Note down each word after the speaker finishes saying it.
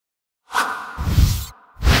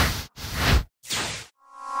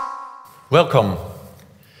Welcome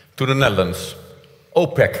to the Netherlands,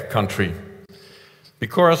 OPEC country,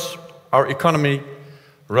 because our economy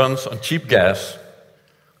runs on cheap gas,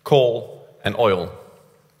 coal and oil.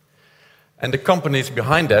 And the companies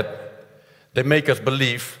behind that, they make us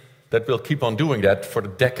believe that we'll keep on doing that for the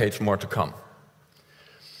decades more to come.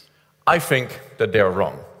 I think that they are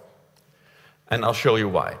wrong, and I'll show you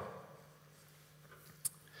why.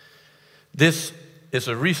 This is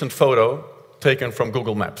a recent photo taken from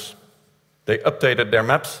Google Maps. They updated their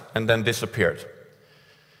maps and then disappeared.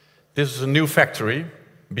 This is a new factory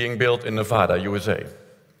being built in Nevada, USA.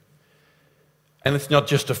 And it's not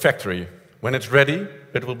just a factory. When it's ready,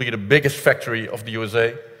 it will be the biggest factory of the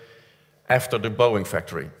USA after the Boeing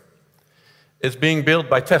factory. It's being built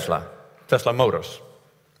by Tesla Motors.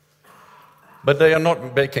 But they are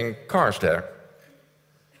not making cars there.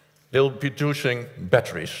 They'll be producing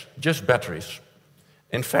batteries, just batteries.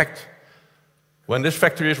 In fact, when this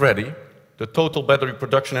factory is ready, the total battery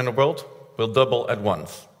production in the world will double at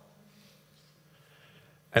once.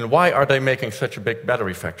 And why are they making such a big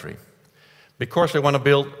battery factory? Because they want to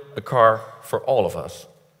build a car for all of us.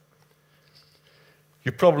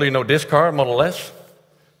 You probably know this car, Model S,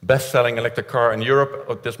 best-selling electric car in Europe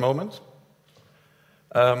at this moment.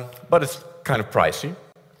 But it's kind of pricey.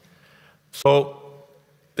 So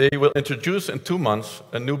they will introduce in 2 months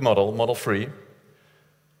a new model, Model 3,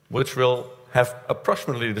 which will have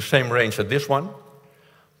approximately the same range as this one,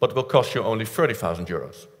 but will cost you only 30,000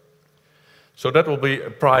 euros. So that will be a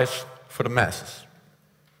price for the masses.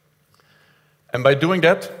 And by doing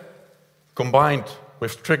that, combined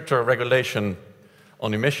with stricter regulation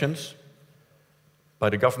on emissions by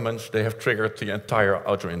the governments, they have triggered the entire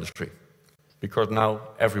auto industry, because now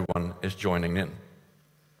everyone is joining in.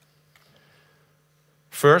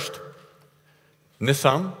 First,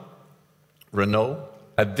 Nissan, Renault,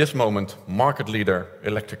 at this moment, market leader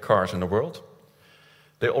electric cars in the world,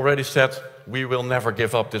 they already said, we will never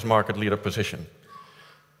give up this market leader position.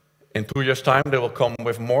 In 2 years' time, they will come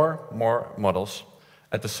with more models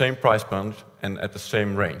at the same price point and at the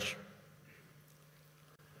same range.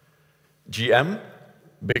 GM,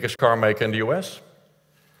 biggest car maker in the US,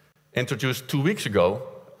 introduced 2 weeks ago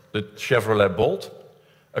the Chevrolet Bolt,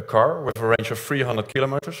 a car with a range of 300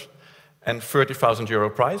 kilometers and 30,000 euro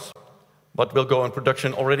price, but will go in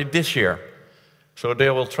production already this year. So they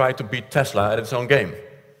will try to beat Tesla at its own game.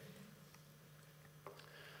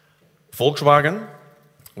 Volkswagen,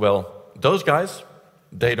 well, those guys,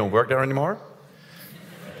 they don't work there anymore.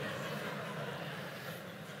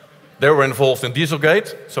 They were involved in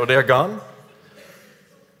Dieselgate, so they're gone.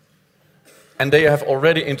 And they have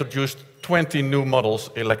already introduced 20 new models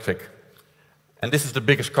electric. And this is the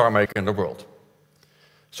biggest car maker in the world.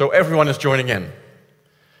 So everyone is joining in.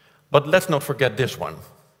 But let's not forget this one.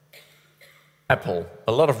 Apple,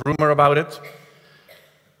 a lot of rumor about it,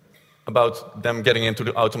 about them getting into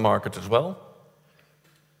the auto market as well.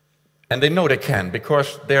 And they know they can,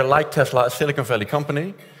 because they're like Tesla, a Silicon Valley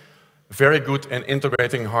company, very good in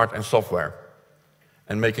integrating hardware and software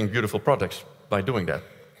and making beautiful products by doing that.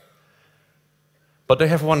 But they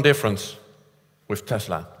have one difference with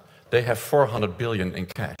Tesla. They have 400 billion in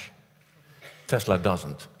cash. Tesla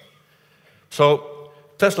doesn't. So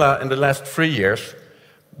Tesla, in the last 3 years,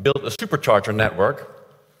 built a supercharger network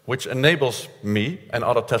which enables me and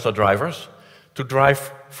other Tesla drivers to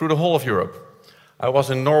drive through the whole of Europe. I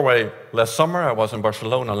was in Norway last summer, I was in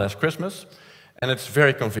Barcelona last Christmas, and it's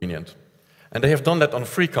very convenient. And they have done that on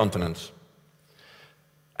 3 continents.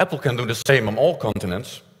 Apple can do the same on all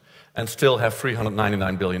continents and still have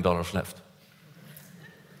 $399 billion left.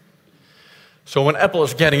 So when Apple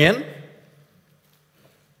is getting in,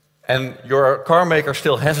 and your car maker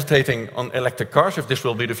still hesitating on electric cars, if this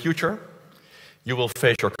will be the future, you will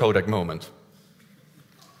face your Kodak moment.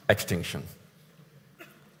 Extinction.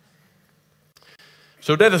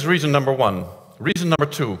 So that is reason number 1. Reason number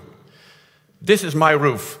 2. This is my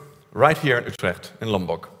roof, right here in Utrecht, in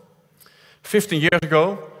Lombok. 15 years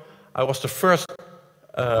ago, I was the first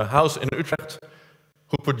house in Utrecht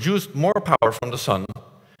who produced more power from the sun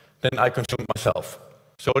than I consumed myself.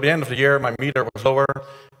 So at the end of the year, my meter was lower,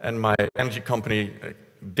 and my energy company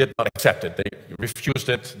did not accept it. They refused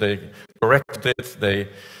it, they corrected it,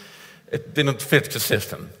 it didn't fit the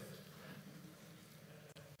system.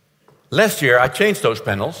 Last year, I changed those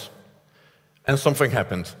panels, and something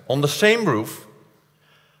happened. On the same roof,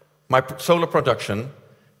 my solar production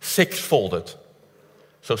 6-folded.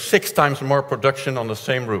 So 6 times more production on the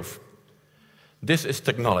same roof. This is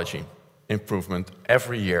technology improvement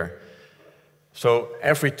every year. So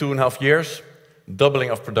every 2.5 years, doubling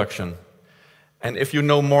of production. And if you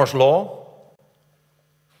know Moore's law,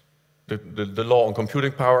 the law on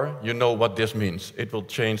computing power, you know what this means. It will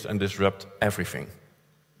change and disrupt everything.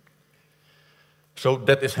 So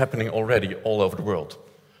that is happening already all over the world.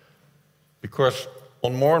 Because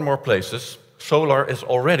on more and more places, solar is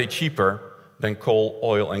already cheaper than coal,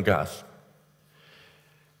 oil, and gas.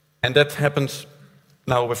 And that happens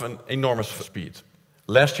now with an enormous speed.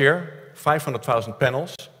 Last year, 500,000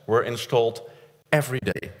 panels were installed every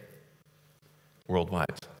day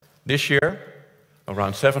worldwide. This year,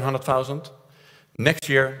 around 700,000. Next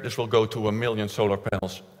year, this will go to 1 million solar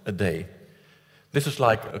panels a day. This is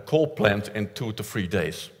like a coal plant in 2 to 3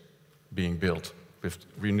 days being built with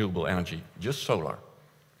renewable energy, just solar.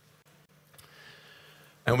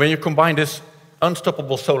 And when you combine this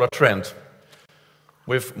unstoppable solar trend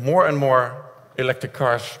with more and more electric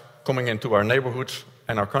cars coming into our neighborhoods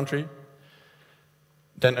and our country,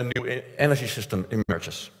 then a new energy system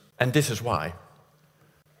emerges. And this is why.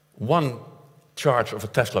 One charge of a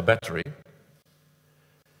Tesla battery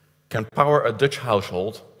can power a Dutch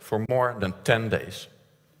household for more than 10 days.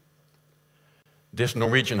 This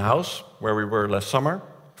Norwegian house, where we were last summer,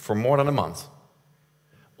 for more than a month,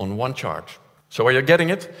 on one charge. So are you getting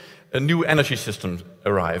it? A new energy system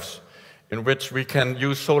arrives, in which we can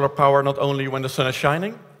use solar power not only when the sun is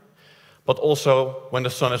shining, but also when the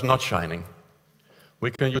sun is not shining.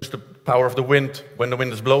 We can use the power of the wind when the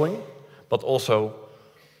wind is blowing, but also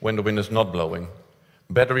when the wind is not blowing.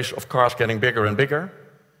 Batteries of cars getting bigger and bigger,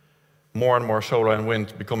 more and more solar and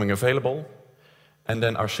wind becoming available, and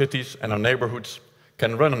then our cities and our neighborhoods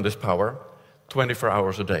can run on this power 24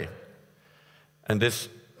 hours a day. And this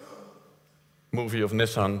movie of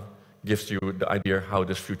Nissan gives you the idea how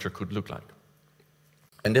this future could look like.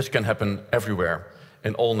 And this can happen everywhere,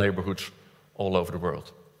 in all neighborhoods, all over the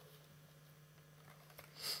world.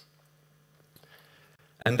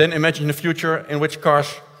 And then imagine a future in which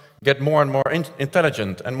cars get more and more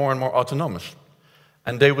intelligent and more autonomous.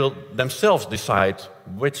 And they will themselves decide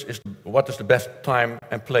what is the best time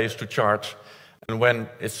and place to charge and when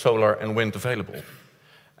is solar and wind available.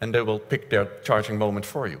 And they will pick their charging moment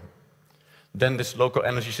for you. Then this local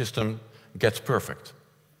energy system gets perfect.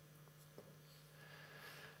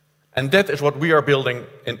 And that is what we are building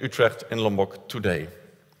in Utrecht, in Lombok today.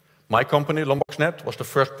 My company, LomboXnet, was the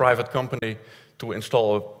first private company to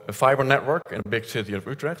install a fiber network in the big city of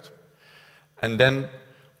Utrecht. And then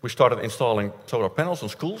we started installing solar panels on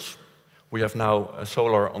schools. We have now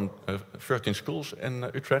solar on 13 schools in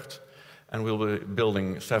Utrecht, and we'll be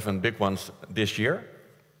building 7 big ones this year.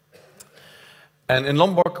 And in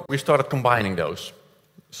Lombok, we started combining those,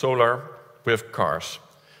 solar with cars.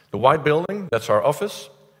 The white building, that's our office.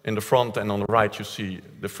 In the front and on the right, you see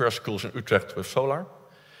the first schools in Utrecht with solar.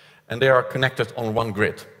 And they are connected on one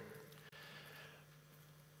grid.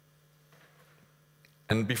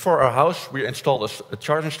 And before our house, we installed a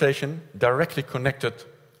charging station directly connected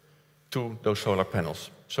to those solar panels.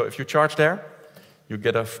 So if you charge there, you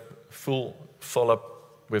get a full follow-up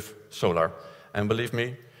with solar. And believe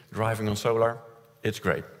me, driving on solar, it's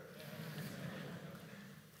great.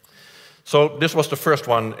 So this was the first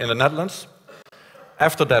one in the Netherlands.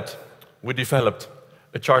 After that, we developed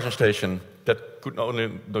a charging station that could not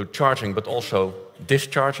only do charging, but also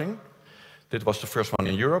discharging. This was the first one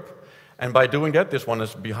in Europe. And by doing that, this one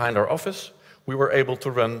is behind our office, we were able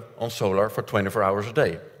to run on solar for 24 hours a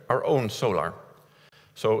day, our own solar.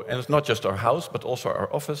 So, and it's not just our house, but also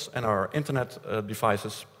our office and our internet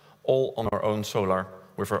devices, all on our own solar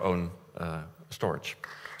with our own storage.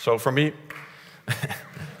 So for me,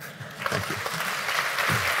 thank you.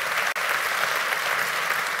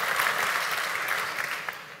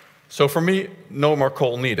 So for me, no more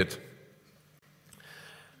coal needed.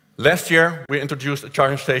 Last year, we introduced a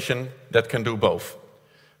charging station that can do both.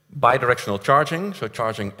 Bidirectional charging, so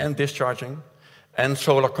charging and discharging, and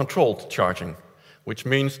solar-controlled charging, which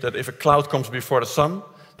means that if a cloud comes before the sun,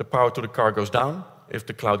 the power to the car goes down. If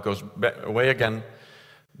the cloud goes away again,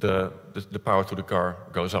 the power to the car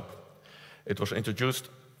goes up. It was introduced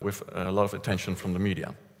with a lot of attention from the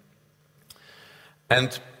media.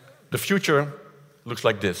 And the future looks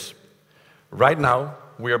like this. Right now,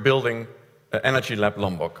 we are building an energy lab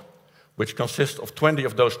Lombok, which consists of 20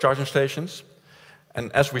 of those charging stations.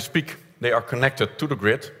 And as we speak, they are connected to the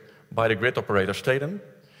grid by the grid operator Steden.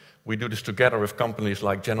 We do this together with companies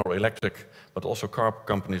like General Electric, but also car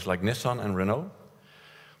companies like Nissan and Renault.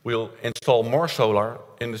 We'll install more solar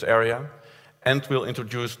in this area, and we'll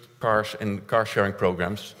introduce cars in car-sharing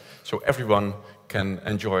programs, so everyone can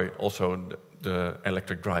enjoy also the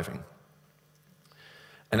electric driving.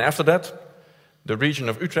 And after that, the region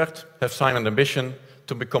of Utrecht has signed an ambition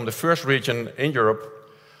to become the first region in Europe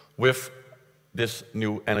with this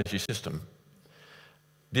new energy system.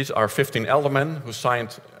 These are 15 aldermen who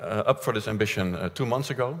signed up for this ambition 2 months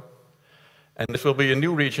ago. And this will be a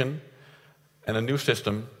new region and a new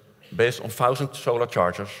system based on 1,000 solar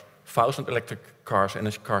chargers, 1,000 electric cars in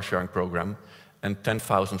a car-sharing program, and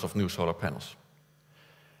 10,000 of new solar panels.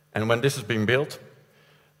 And when this is being built,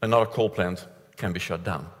 another coal plant can be shut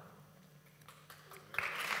down.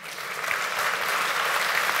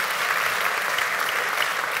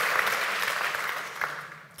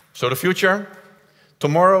 So the future,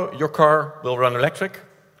 tomorrow your car will run electric,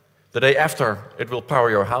 the day after it will power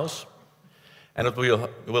your house, and it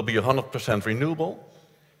will be 100% renewable,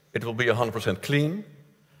 it will be 100% clean,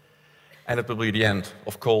 and it will be the end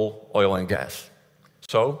of coal, oil and gas.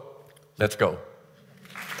 So, let's go.